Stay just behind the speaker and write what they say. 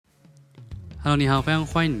Hello， 你好，非常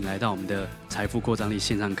欢迎你来到我们的财富扩张力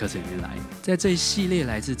线上课程里面来。在这一系列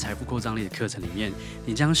来自财富扩张力的课程里面，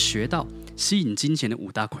你将学到吸引金钱的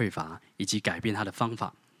5大匮乏，以及改变它的方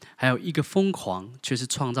法，还有一个疯狂却是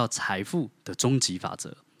创造财富的终极法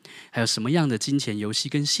则。还有什么样的金钱游戏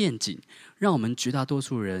跟陷阱，让我们绝大多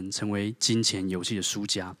数人成为金钱游戏的输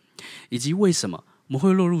家，以及为什么我们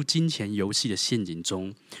会落入金钱游戏的陷阱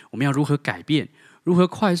中，我们要如何改变，如何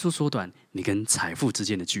快速缩短你跟财富之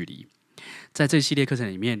间的距离。在这系列课程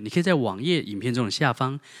里面，你可以在网页影片中的下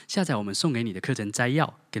方下载我们送给你的课程摘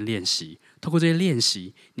要跟练习。透过这些练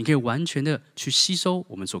习，你可以完全的去吸收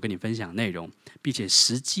我们所跟你分享的内容，并且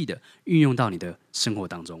实际的运用到你的生活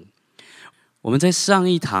当中。我们在上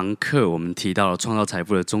一堂课，我们提到了创造财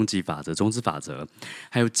富的终极法则、宗旨法则，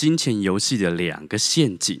还有金钱游戏的2个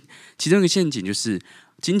陷阱。其中一个陷阱就是，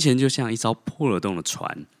金钱就像一艘破了洞的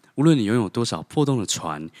船。无论你拥有多少破洞的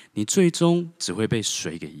船，你最终只会被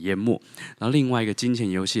水给淹没。然后另外一个金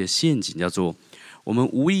钱游戏的陷阱叫做，我们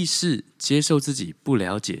无意识接受自己不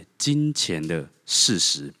了解金钱的事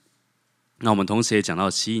实。那我们同时也讲到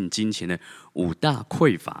吸引金钱的5大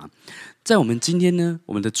匮乏。在我们今天呢，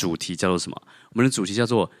我们的主题叫做什么？我们的主题叫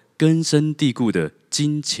做根深蒂固的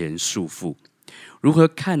金钱束缚，如何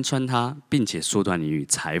看穿它，并且缩短你与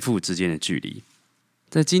财富之间的距离。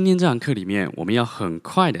在今天这堂课里面，我们要很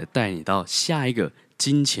快的带你到下一个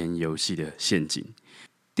金钱游戏的陷阱。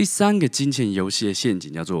第3个金钱游戏的陷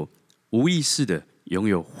阱叫做无意识的拥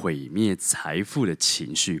有毁灭财富的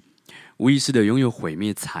情绪。无意识的拥有毁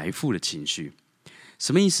灭财富的情绪，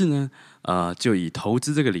什么意思呢？就以投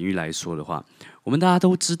资这个领域来说的话，我们大家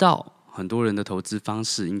都知道，很多人的投资方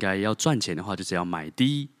式应该要赚钱的话，就是要买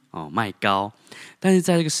低卖高。但是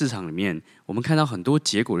在这个市场里面，我们看到很多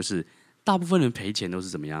结果就是，大部分人赔钱都是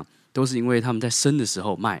怎么样？都是因为他们在升的时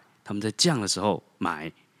候卖，他们在降的时候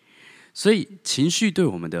买。所以情绪对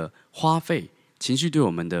我们的花费，情绪对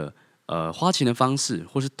我们的花钱的方式，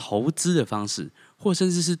或是投资的方式，或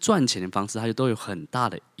甚至是赚钱的方式，它就都有很大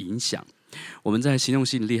的影响。我们在行动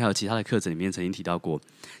吸引力还有其他的课程里面曾经提到过，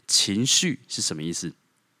情绪是什么意思？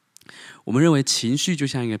我们认为情绪就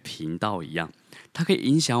像一个频道一样，它可以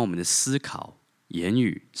影响我们的思考、言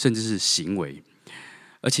语，甚至是行为。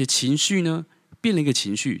而且情绪呢，变了一个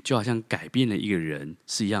情绪，就好像改变了一个人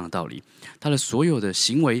是一样的道理。他的所有的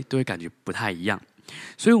行为都会感觉不太一样。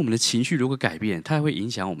所以我们的情绪如果改变，它还会影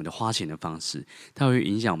响我们的花钱的方式，它会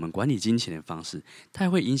影响我们管理金钱的方式，它还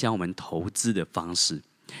会影响我们投资的方式。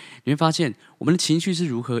你会发现，我们的情绪是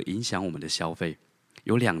如何影响我们的消费，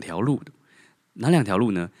有2条路的。哪2条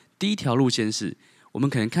路呢？第一条路线是，我们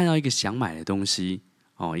可能看到一个想买的东西，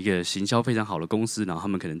一个行销非常好的公司，然后他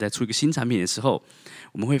们可能在出一个新产品的时候，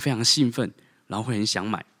我们会非常兴奋，然后会很想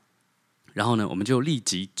买，然后呢，我们就立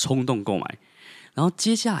即冲动购买，然后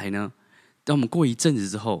接下来呢，当我们过一阵子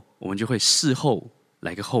之后，我们就会事后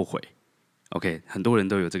来个后悔。OK， 很多人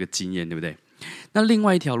都有这个经验，对不对？那另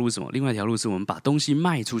外一条路是什么？另外一条路是我们把东西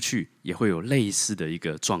卖出去，也会有类似的一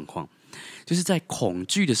个状况，就是在恐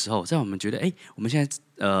惧的时候，在我们觉得我们现在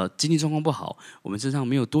经济状况不好，我们身上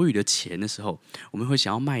没有多余的钱的时候，我们会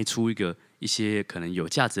想要卖出一些可能有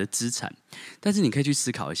价值的资产。但是你可以去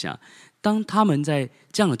思考一下，当他们在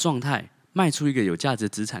这样的状态卖出一个有价值的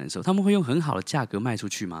资产的时候，他们会用很好的价格卖出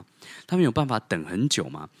去吗？他们有办法等很久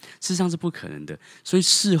吗？事实上是不可能的。所以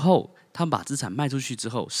事后他们把资产卖出去之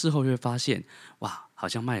后，事后就会发现，哇，好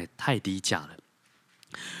像卖得太低价了。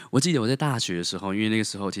我记得我在大学的时候，因为那个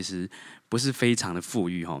时候其实不是非常的富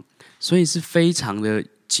裕，所以是非常的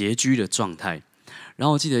拮据的状态。然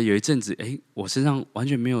后我记得有一阵子，我身上完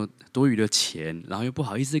全没有多余的钱，然后又不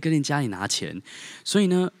好意思跟家里拿钱，所以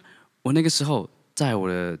呢，我那个时候在我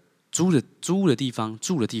的租的地方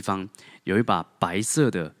住的地方有一把白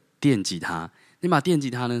色的电吉他。那把电吉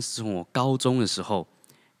他呢，是从我高中的时候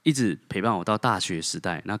一直陪伴我到大学时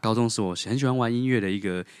代。那高中是我很喜欢玩音乐的一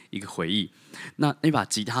个回忆。那把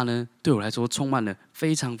吉他呢，对我来说充满了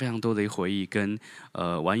非常非常多的一个回忆，跟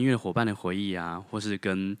玩音乐伙伴的回忆啊，或是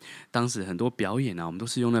跟当时很多表演啊，我们都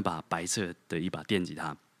是用那把白色的一把电吉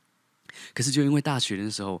他。可是就因为大学的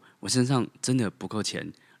时候，我身上真的不够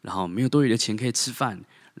钱，然后没有多余的钱可以吃饭，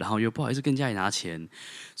然后又不好意思跟家里拿钱，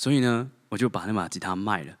所以呢，我就把那把吉他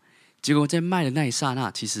卖了。结果在卖的那一刹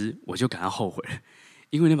那，其实我就感到后悔了，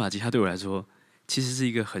因为那把吉他对我来说，其实是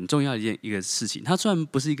一个很重要的一个事情。它虽然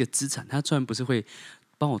不是一个资产，它虽然不是会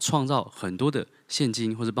帮我创造很多的现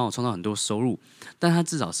金，或者帮我创造很多收入，但它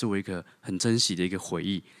至少是我一个很珍惜的一个回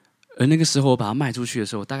忆。而那个时候我把它卖出去的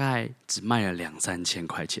时候，大概只卖了2-3千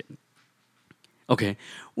块钱。OK，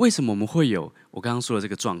 为什么我们会有我刚刚说的这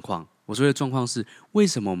个状况？我说的状况是，为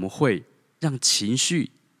什么我们会让情绪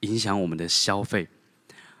影响我们的消费？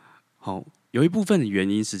好，有一部分的原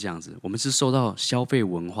因是这样子，我们是受到消费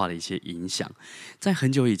文化的一些影响。在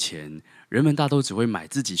很久以前，人们大都只会买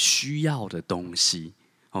自己需要的东西。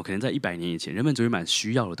可能在100年以前，人们只会买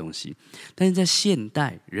需要的东西。但是在现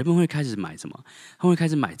代，人们会开始买什么？他们会开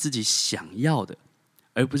始买自己想要的，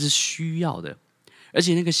而不是需要的。而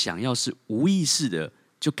且那个想要是无意识的，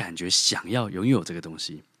就感觉想要拥有这个东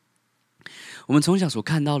西。我们从小所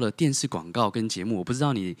看到的电视广告跟节目，我不知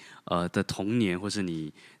道你的童年，或是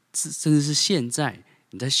你甚至是现在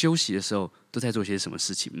你在休息的时候都在做些什么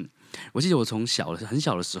事情。我记得我从很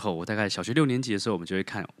小的时候，我大概小学6年级的时候，我就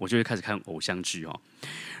会开始看偶像剧哦。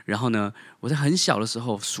然后呢，我在很小的时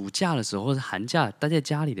候，暑假的时候或者寒假待在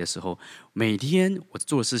家里的时候，每天我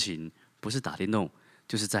做的事情不是打电动，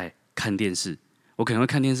就是在看电视。我可能会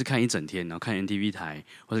看电视看一整天，然后看 NTV 台，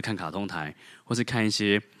或是看卡通台，或是看一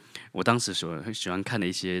些我当时很喜欢看的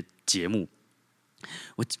一些节目。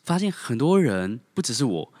我发现很多人，不只是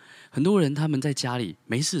我，很多人他们在家里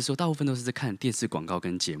没事的时候，大部分都是在看电视广告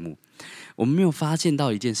跟节目。我们没有发现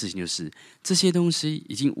到一件事情，就是这些东西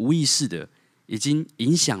已经无意识的，已经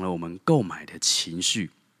影响了我们购买的情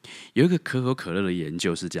绪。有一个可口可乐的研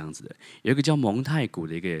究是这样子的，有一个叫蒙太古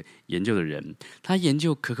的一个研究的人，他研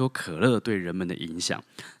究可口可乐对人们的影响。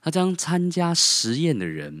他将参加实验的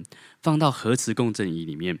人放到核磁共振仪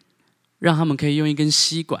里面，让他们可以用一根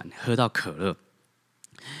吸管喝到可乐。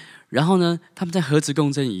然后呢，他们在核磁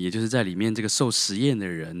共振仪，也就是在里面这个受实验的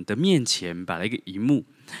人的面前摆了一个萤幕。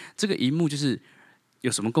这个萤幕就是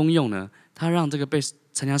有什么功用呢？它让这个被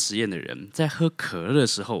参加实验的人在喝可乐的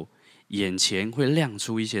时候，眼前会亮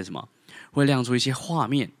出一些什么？会亮出一些画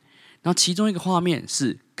面。然后其中一个画面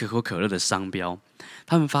是可口可乐的商标。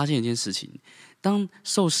他们发现一件事情：当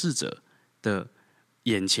受试者的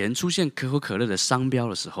眼前出现可口可乐的商标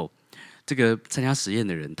的时候，这个参加实验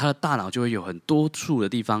的人，他的大脑就会有很多处的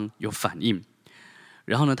地方有反应。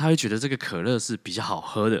然后呢，他会觉得这个可乐是比较好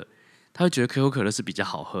喝的。他会觉得可口可乐是比较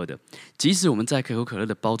好喝的，即使我们在可口可乐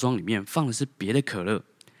的包装里面放的是别的可乐，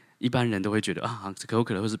一般人都会觉得可口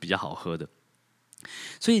可乐会是比较好喝的。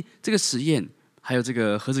所以这个实验，还有这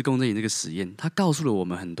个核磁共振仪这个实验，它告诉了我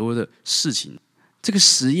们很多的事情。这个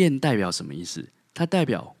实验代表什么意思？它代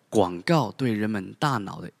表广告对人们大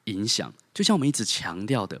脑的影响。就像我们一直强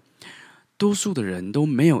调的，多数的人都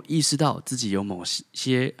没有意识到自己有某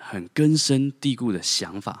些很根深蒂固的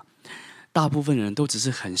想法。大部分人都只是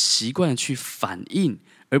很习惯的去反应，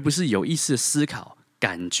而不是有意识的思考、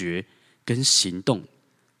感觉跟行动。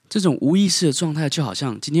这种无意识的状态，就好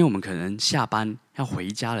像今天我们可能下班要回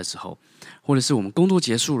家的时候，或者是我们工作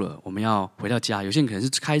结束了，我们要回到家。有些人可能是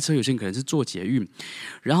开车，有些人可能是坐捷运。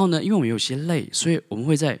然后呢，因为我们有些累，所以我们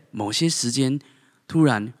会在某些时间突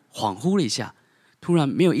然恍惚了一下，突然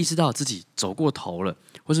没有意识到自己走过头了，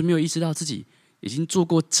或是没有意识到自己已经坐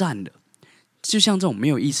过站了。就像这种没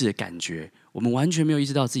有意识的感觉，我们完全没有意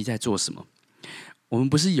识到自己在做什么。我们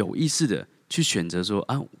不是有意识的去选择说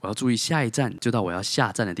我要注意下一站就到我要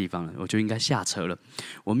下站的地方了，我就应该下车了。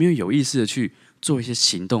我没有意识的去做一些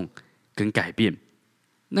行动跟改变。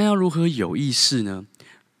那要如何有意识呢？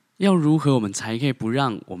要如何我们才可以不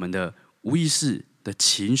让我们的无意识的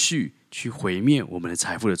情绪去毁灭我们的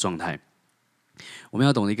财富的状态？我们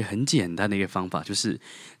要懂得一个很简单的一个方法，就是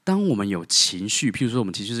当我们有情绪，譬如说我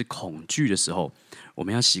们情绪是恐惧的时候，我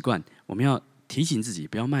们要提醒自己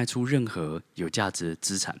不要卖出任何有价值的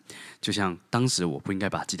资产，就像当时我不应该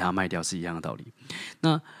把吉他卖掉是一样的道理。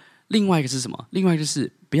那另外一个是什么？另外就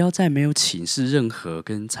是不要在没有请示任何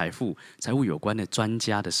跟财务有关的专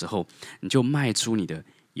家的时候，你就卖出你的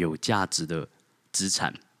有价值的资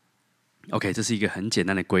产。OK， 这是一个很简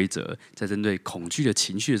单的规则。在针对恐惧的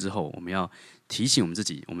情绪之后，我们要提醒我们自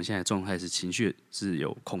己，我们现在的状态是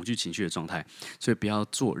有恐惧情绪的状态，所以不要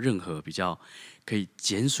做任何比较可以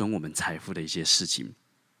减损我们财富的一些事情。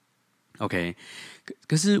OK，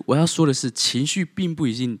 可是我要说的是，情绪并不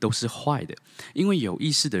一定都是坏的，因为有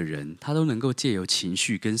意识的人，他都能够借由情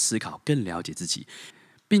绪跟思考更了解自己，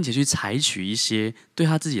并且去采取一些对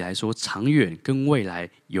他自己来说长远跟未来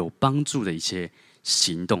有帮助的一些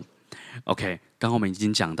行动。OK， 刚刚我们已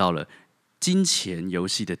经讲到了金钱游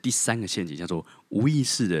戏的第3个陷阱，叫做无意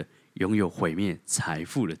识的拥有毁灭财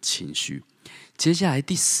富的情绪。接下来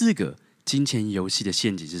第4个金钱游戏的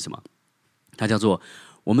陷阱是什么？它叫做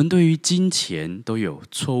我们对于金钱都有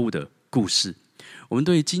错误的故事。我们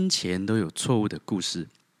对于金钱都有错误的故事。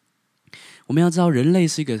我们要知道，人类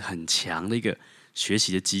是一个很强的一个学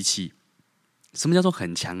习的机器。什么叫做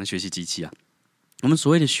很强的学习机器啊？我们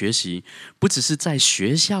所谓的学习，不只是在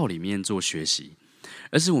学校里面做学习，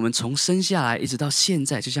而是我们从生下来一直到现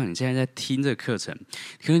在，就像你现在在听这个课程，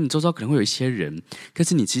可能你周遭可能会有一些人，可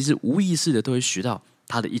是你其实无意识的都会学到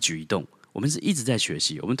他的一举一动。我们是一直在学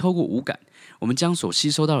习，我们透过五感，我们将所吸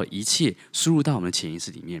收到的一切输入到我们的潜意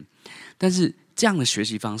识里面。但是这样的学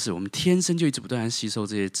习方式，我们天生就一直不断在吸收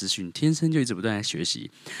这些资讯，天生就一直不断在学习。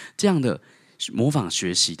这样的模仿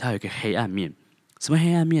学习，它有一个黑暗面。什么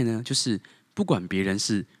黑暗面呢？就是不管别人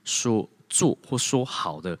是说做或说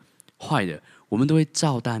好的、坏的，我们都会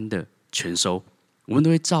照单的全收，我们都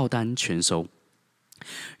会照单全收，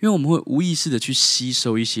因为我们会无意识的去吸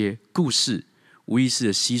收一些故事，无意识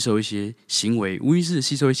的吸收一些行为，无意识的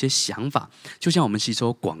吸收一些想法，就像我们吸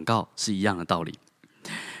收广告是一样的道理。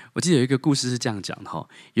我记得有一个故事是这样讲的哈，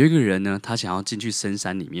有一个人呢，他想要进去深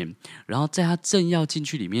山里面，然后在他正要进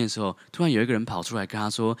去里面的时候，突然有一个人跑出来跟他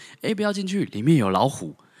说：“不要进去，里面有老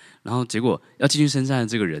虎。”然后结果要进去深山的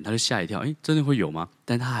这个人，他就吓一跳，真的会有吗？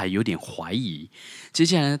但他还有点怀疑。接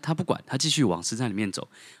下来呢，他不管，他继续往深山里面走。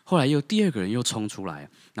后来第二个人又冲出来，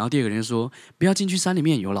然后第二个人就说：“不要进去山里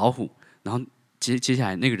面，有老虎。”然后接下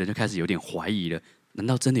来那个人就开始有点怀疑了，难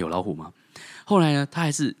道真的有老虎吗？后来呢，他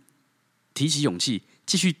还是提起勇气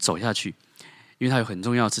继续走下去，因为他有很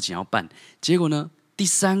重要的事情要办。结果呢，第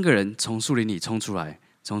三个人从树林里冲出来，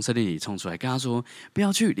从森林里冲出来，跟他说：“不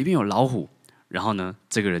要去，里面有老虎。”然后呢，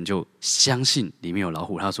这个人就相信里面有老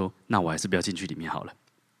虎，他说：“那我还是不要进去里面好了。”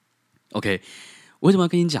 OK， 我为什么要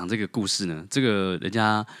跟你讲这个故事呢？这个人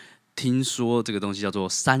家听说这个东西叫做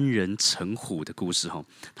三人成虎的故事哈，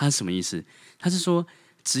它是什么意思？他是说，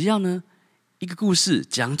只要呢一个故事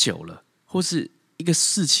讲久了，或是一个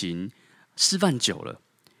事情示范久了，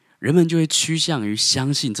人们就会趋向于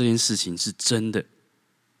相信这件事情是真的。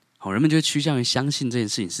好，人们就会趋向于相信这件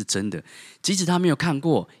事情是真的，即使他没有看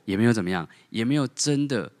过，也没有怎么样，也没有真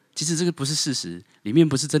的，即使这个不是事实，里面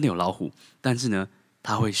不是真的有老虎，但是呢，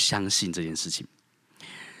他会相信这件事情。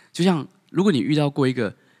就像如果你遇到过一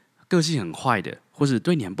个个性很坏的，或者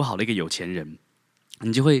对你很不好的一个有钱人，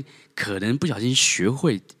你就会可能不小心学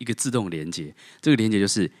会一个自动连结，这个连结就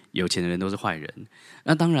是有钱的人都是坏人。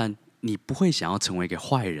那当然，你不会想要成为一个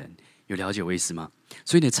坏人，有了解我意思吗？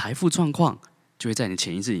所以你的财富状况就会在你的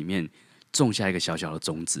潜意识里面种下一个小小的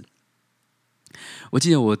种子。我记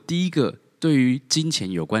得我第一个对于金钱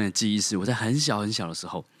有关的记忆是我在很小很小的时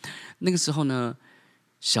候，那个时候呢，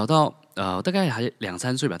小到大概还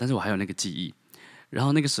2-3岁吧，但是我还有那个记忆。然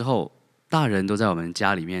后那个时候大人都在我们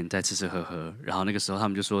家里面在吃吃喝喝，然后那个时候他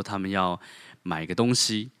们就说他们要买一个东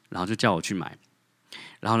西，然后就叫我去买，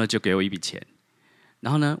然后呢就给我一笔钱，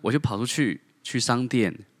然后呢我就跑出去商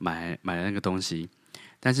店买了那个东西。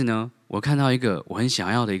但是呢，我看到一个我很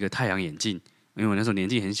想要的一个太阳眼镜，因为我那时候年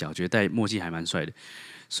纪很小，觉得戴墨镜还蛮帅的，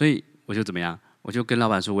所以我就怎么样？我就跟老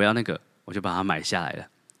板说我要那个，我就把它买下来了。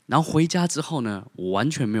然后回家之后呢，我完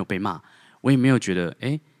全没有被骂，我也没有觉得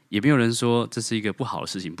也没有人说这是一个不好的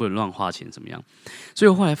事情，不能乱花钱怎么样。所以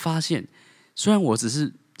我后来发现，虽然我只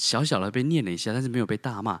是小小的被念了一下，但是没有被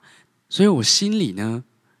大骂，所以我心里呢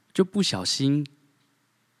就不小心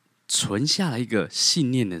存下了一个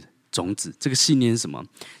信念的种子。这个信念是什么？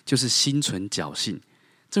就是心存侥幸。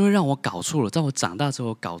这会让我搞错了，在我长大之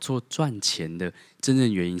后搞错赚钱的真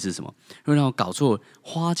正原因是什么？会让我搞错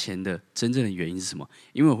花钱的真正的原因是什么？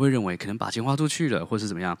因为我会认为可能把钱花出去了，或是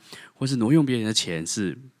怎么样，或是挪用别人的钱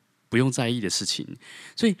是不用在意的事情。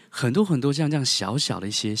所以很多很多像这样小小的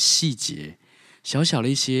一些细节，小小的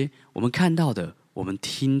一些我们看到的、我们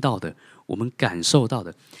听到的、我们感受到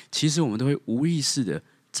的，其实我们都会无意识的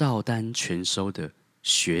照单全收的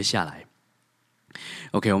学下来。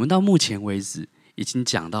OK， 我们到目前为止已经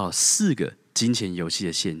讲到了4个金钱游戏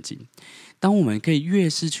的陷阱。当我们可以越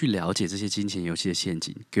是去了解这些金钱游戏的陷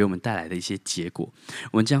阱给我们带来的一些结果，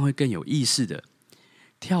我们将会更有意识的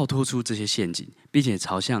跳脱出这些陷阱，并且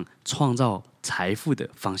朝向创造财富的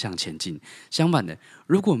方向前进。相反的，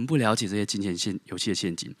如果我们不了解这些金钱游戏的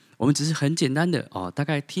陷阱，我们只是很简单的大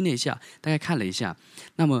概听了一下，大概看了一下，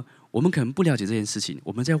那么我们可能不了解这件事情，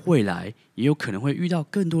我们在未来也有可能会遇到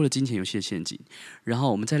更多的金钱游戏的陷阱，然后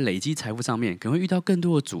我们在累积财富上面可能会遇到更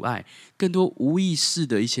多的阻碍，更多无意识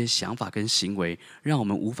的一些想法跟行为，让我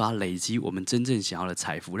们无法累积我们真正想要的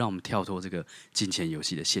财富，让我们跳脱这个金钱游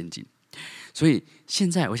戏的陷阱。所以现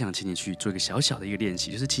在我想请你去做一个小小的一个练习，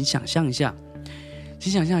就是请想象一下，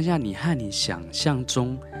你和你想象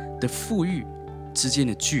中的富裕之间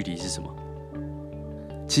的距离是什么？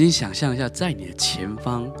请你想象一下，在你的前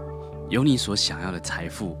方有你所想要的财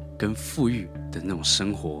富跟富裕的那种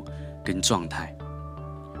生活跟状态。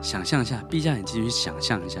想象一下，闭上眼睛去想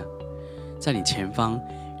象一下，在你前方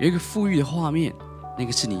有一个富裕的画面，那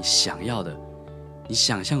个是你想要的，你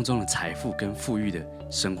想象中的财富跟富裕的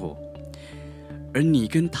生活。而你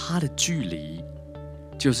跟他的距离，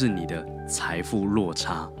就是你的财富落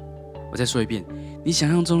差。我再说一遍，你想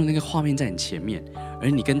象中的那个画面在你前面，而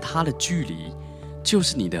你跟他的距离，就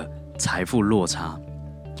是你的财富落差。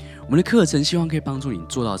我们的课程希望可以帮助你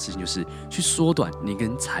做到的事情，就是去缩短你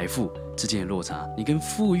跟财富之间的落差，你跟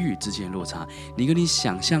富裕之间的落差，你跟你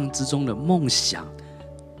想象之中的梦想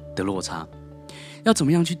的落差。要怎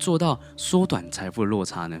么样去做到缩短财富的落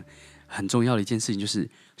差呢？很重要的一件事情就是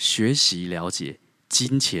学习了解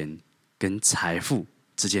金钱跟财富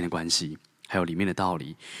之间的关系，还有里面的道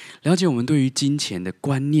理，了解我们对于金钱的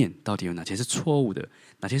观念到底有哪些是错误的，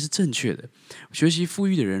哪些是正确的，学习富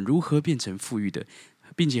裕的人如何变成富裕的，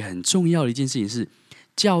并且很重要的一件事情是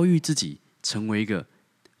教育自己成为一个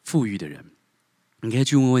富裕的人。你可以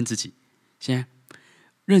去问问自己，现在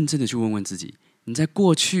认真的去问问自己，你在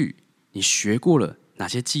过去你学过了哪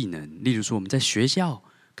些技能？例如说我们在学校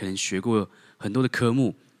可能学过很多的科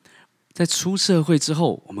目，在出社会之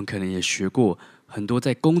后我们可能也学过很多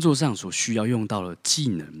在工作上所需要用到的技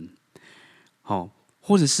能，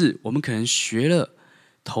或者是我们可能学了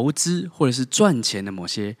投资或者是赚钱的某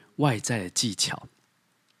些外在的技巧。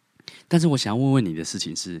但是我想要问问你的事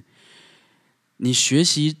情是，你学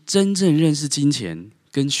习真正认识金钱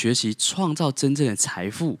跟学习创造真正的财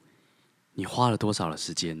富，你花了多少的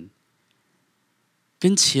时间？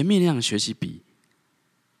跟前面那样的学习比，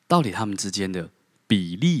到底他们之间的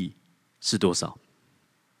比例是多少？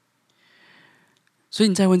所以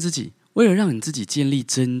你再问自己，为了让你自己建立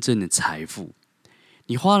真正的财富，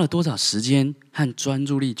你花了多少时间和专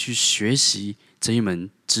注力去学习这一门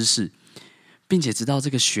知识，并且直到这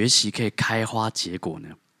个学习可以开花结果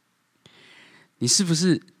呢？你是不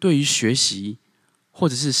是对于学习或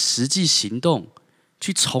者是实际行动，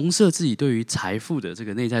去重设自己对于财富的这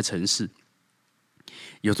个内在程式，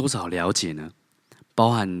有多少了解呢？包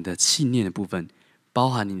含你的信念的部分，包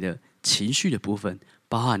含你的情绪的部分，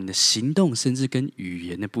包含你的行动，甚至跟语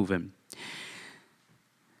言的部分。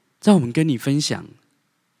让我们跟你分享，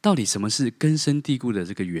到底什么是根深蒂固的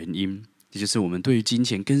这个原因，也就是我们对于金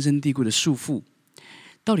钱根深蒂固的束缚，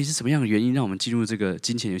到底是什么样的原因让我们进入这个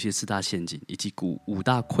金钱游戏4大陷阱以及5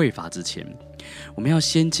大匮乏之前，我们要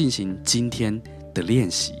先进行今天的练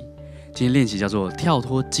习。今天练习叫做跳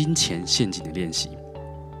脱金钱陷阱的练习。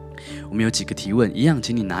我们有几个提问，一样，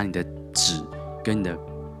请你拿你的纸跟你的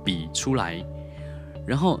笔出来，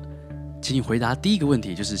然后请你回答第一个问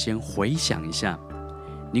题，就是先回想一下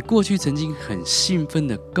你过去曾经很兴奋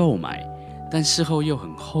的购买，但事后又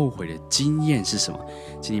很后悔的经验是什么？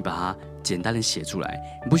请你把它简单的写出来，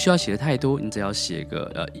你不需要写的太多，你只要写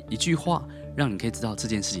个一句话，让你可以知道这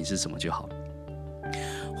件事情是什么就好。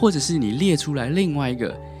或者是你列出来另外一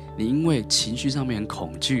个，你因为情绪上面很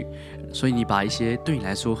恐惧，所以你把一些对你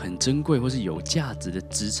来说很珍贵或是有价值的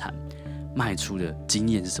资产卖出的经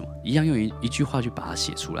验是什么？一样用一句话去把它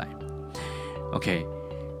写出来。OK，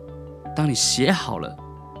 当你写好了，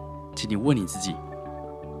请你问你自己，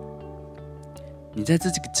你在这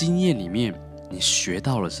个经验里面你学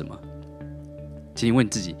到了什么？请你问你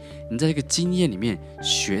自己，你在这个经验里面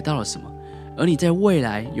学到了什么？而你在未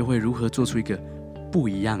来又会如何做出一个不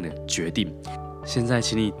一样的决定？现在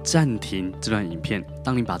请你暂停这段影片，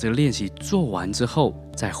当你把这个练习做完之后，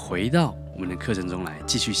再回到我们的课程中来，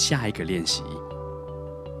继续下一个练习。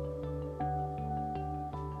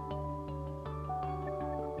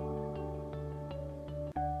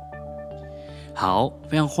好，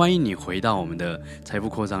非常欢迎你回到我们的财富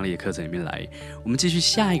扩张力的课程里面来。我们继续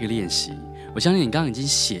下一个练习。我相信你刚刚已经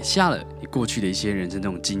写下了你过去的一些人生这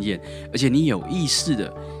种经验，而且你有意识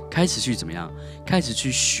的开始去怎么样？开始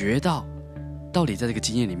去学到底在这个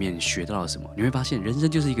经验里面你学到了什么？你会发现，人生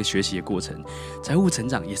就是一个学习的过程，财务成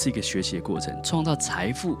长也是一个学习的过程，创造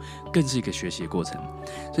财富更是一个学习的过程。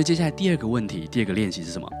所以接下来第二个问题，第二个练习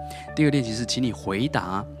是什么？第二个练习是，请你回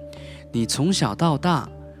答你从小到大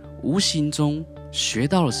无形中学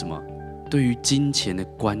到了什么对于金钱的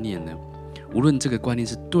观念呢？无论这个观念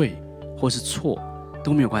是对或是错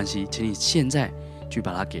都没有关系，请你现在去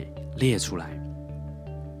把它给列出来。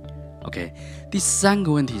OK， 第三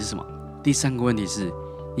个问题是什么？第三个问题是，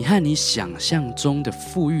你和你想象中的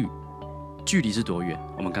富裕距离是多远？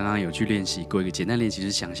我们刚刚有去练习过一个简单练习，就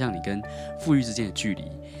是想象你跟富裕之间的距离。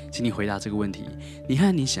请你回答这个问题：你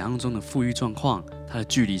和你想象中的富裕状况，它的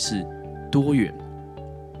距离是多远？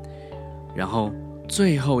然后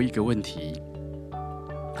最后一个问题，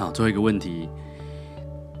最后一个问题，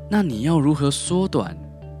那你要如何缩短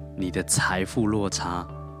你的财富落差？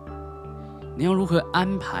你要如何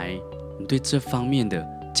安排你对这方面的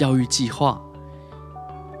教育计划？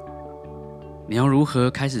你要如何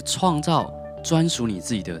开始创造专属你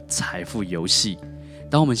自己的财富游戏？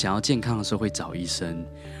当我们想要健康的时候会找医生，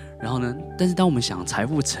然后呢，但是当我们想财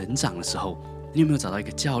富成长的时候，你有没有找到一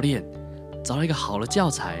个教练，找到一个好的教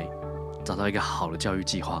材，找到一个好的教育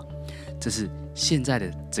计划？这是现在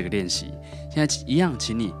的这个练习。现在一样，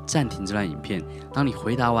请你暂停这段影片。当你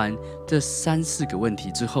回答完这3、4个问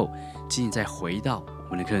题之后，请你再回到我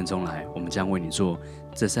们的课程中来，我们将为你做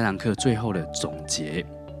这3堂课最后的总结。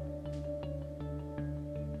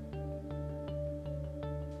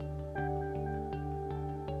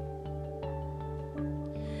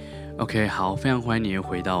OK， 好，非常欢迎你又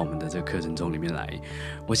回到我们的这个课程中里面来。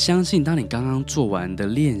我相信，当你刚刚做完的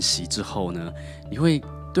练习之后呢，你会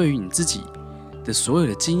对于你自己的所有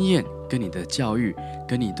的经验、跟你的教育、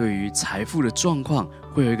跟你对于财富的状况，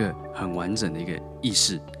会有一个很完整的一个意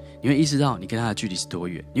识。你会意识到你跟他的距离是多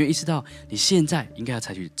远，你会意识到你现在应该要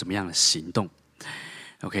采取怎么样的行动。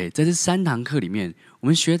OK， 在这3堂课里面，我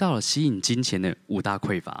们学到了吸引金钱的5大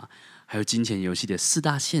匮乏，还有金钱游戏的4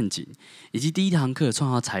大陷阱，以及第1堂课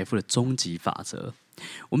创造财富的终极法则。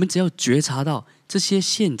我们只要觉察到这些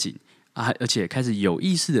陷阱而且开始有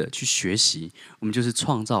意识的去学习，我们就是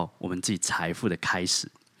创造我们自己财富的开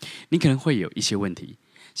始。你可能会有一些问题，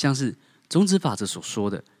像是种子法则所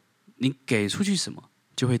说的，你给出去什么，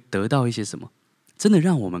就会得到一些什么。真的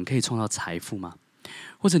让我们可以创造财富吗？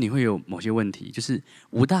或者你会有某些问题，就是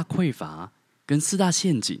5大匮乏跟4大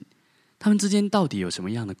陷阱，他们之间到底有什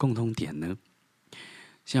么样的共通点呢？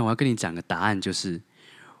现在我要跟你讲个答案，就是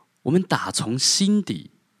我们打从心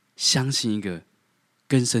底相信一个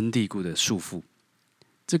根深蒂固的束缚。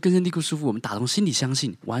这根深蒂固束缚，我们打从心底相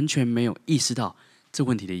信，完全没有意识到这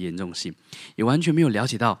问题的严重性，也完全没有了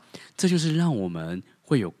解到，这就是让我们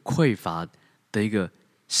会有匮乏的一个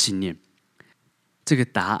信念。这个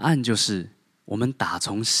答案就是，我们打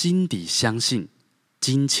从心底相信，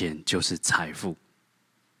金钱就是财富。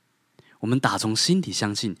我们打从心底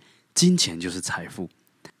相信，金钱就是财富。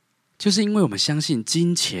就是因为我们相信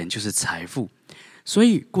金钱就是财富，所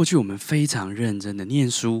以过去我们非常认真的念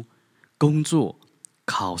书、工作、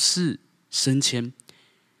考试、升迁。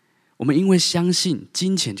我们因为相信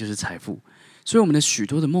金钱就是财富，所以我们的许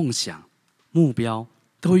多的梦想、目标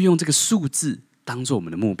都会用这个数字当做我们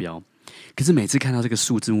的目标。可是每次看到这个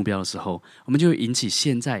数字目标的时候，我们就会引起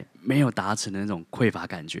现在没有达成的那种匮乏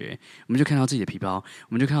感觉。我们就看到自己的皮包，我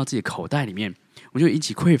们就看到自己的口袋里面，我们就引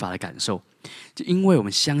起匮乏的感受。就因为我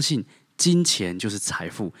们相信金钱就是财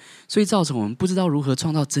富，所以造成我们不知道如何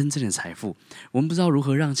创造真正的财富，我们不知道如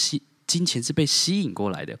何让金钱是被吸引过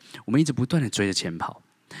来的，我们一直不断的追着钱跑。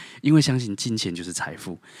因为相信金钱就是财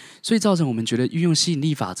富，所以造成我们觉得运用吸引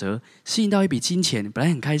力法则吸引到一笔金钱，本来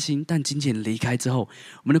很开心，但金钱离开之后，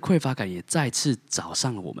我们的匮乏感也再次找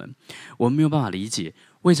上了我们。我们没有办法理解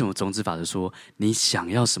为什么种子法则说，你想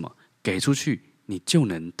要什么，给出去你就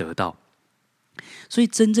能得到。所以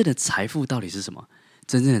真正的财富到底是什么？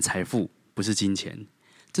真正的财富不是金钱，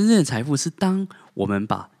真正的财富是当我们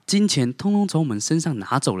把金钱通通从我们身上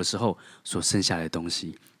拿走的时候所剩下来的东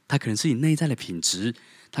西。它可能是你内在的品质，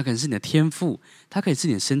它可能是你的天赋，它可以是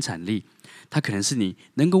你的生产力，它可能是你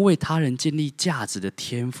能够为他人建立价值的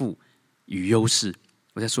天赋与优势。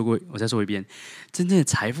我再说一遍，真正的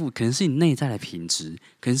财富可能是你内在的品质，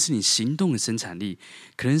可能是你行动的生产力，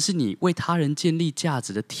可能是你为他人建立价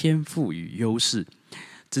值的天赋与优势。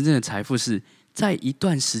真正的财富是在一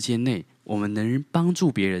段时间内，我们能帮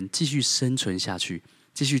助别人继续生存下去，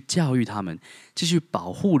继续教育他们，继续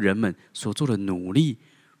保护人们所做的努力。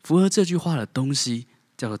符合这句话的东西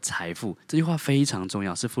叫做财富。这句话非常重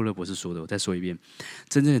要，是富勒博士说的。我再说一遍，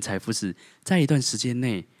真正的财富是在一段时间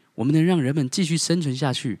内，我们能让人们继续生存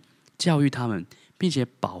下去，教育他们，并且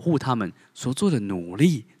保护他们所做的努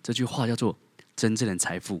力。这句话叫做真正的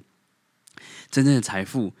财富。真正的财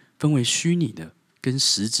富分为虚拟的跟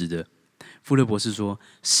实质的。富勒博士说，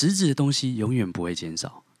实质的东西永远不会减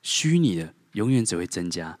少，虚拟的永远只会增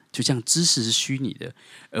加。就像知识是虚拟的，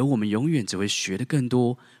而我们永远只会学得更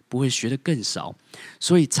多，不会学得更少。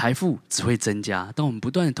所以财富只会增加。当我们不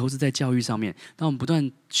断的投资在教育上面，当我们不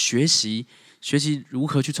断学习如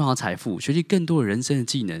何去创造财富，学习更多的人生的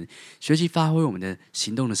技能，学习发挥我们的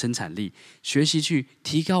行动的生产力，学习去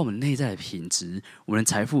提高我们内在的品质，我们的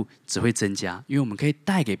财富只会增加，因为我们可以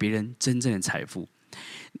带给别人真正的财富。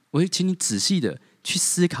我会请你仔细的去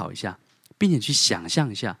思考一下，并且去想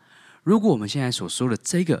象一下，如果我们现在所说的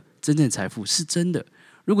这个真正的财富是真的，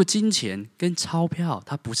如果金钱跟钞票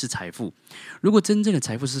它不是财富，如果真正的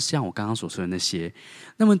财富是像我刚刚所说的那些，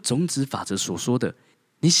那么种子法则所说的，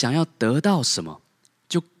你想要得到什么，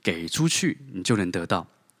就给出去，你就能得到，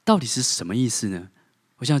到底是什么意思呢？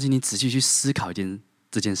我想请你仔细去思考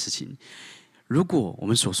这件事情。如果我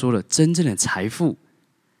们所说的真正的财富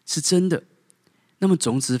是真的，那么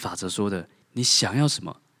种子法则说的，你想要什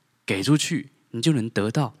么，给出去，你就能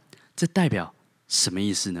得到，这代表什么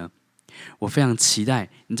意思呢？我非常期待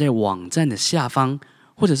你在网站的下方，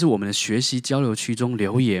或者是我们的学习交流区中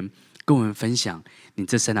留言，跟跟我们分享你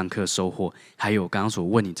这3堂课的收获，还有刚刚所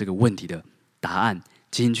问你这个问题的答案，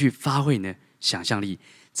请你去发挥你的想象力，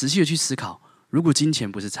仔细的去思考，如果金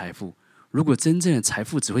钱不是财富，如果真正的财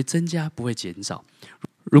富只会增加不会减少，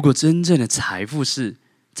如果真正的财富是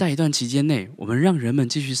在一段期间内我们让人们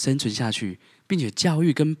继续生存下去，并且教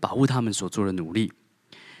育跟保护他们所做的努力，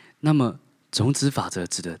那么种子法则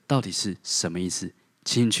指的到底是什么意思？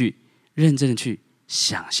请你去认真的去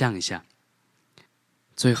想象一下。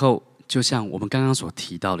最后，就像我们刚刚所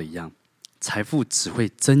提到的一样，财富只会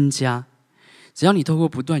增加，只要你透过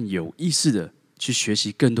不断有意识的去学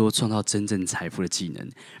习更多创造真正财富的技能，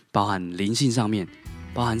包含灵性上面，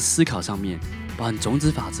包含思考上面，包含种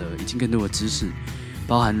子法则以及更多的知识，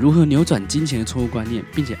包含如何扭转金钱的错误观念，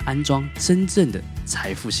并且安装真正的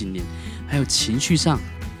财富信念，还有情绪上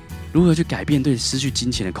如何去改变对失去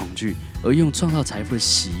金钱的恐惧，而用创造财富的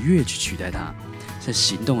喜悦去取代它。在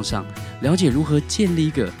行动上了解如何建立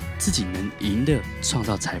一个自己能赢的创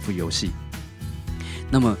造财富游戏。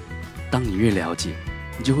那么当你越了解，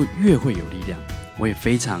你就会越会有力量。我也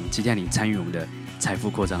非常期待你参与我们的财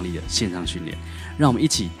富扩张力的线上训练，让我们一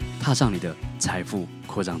起踏上你的财富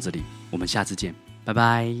扩张之旅。我们下次见，拜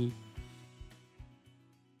拜。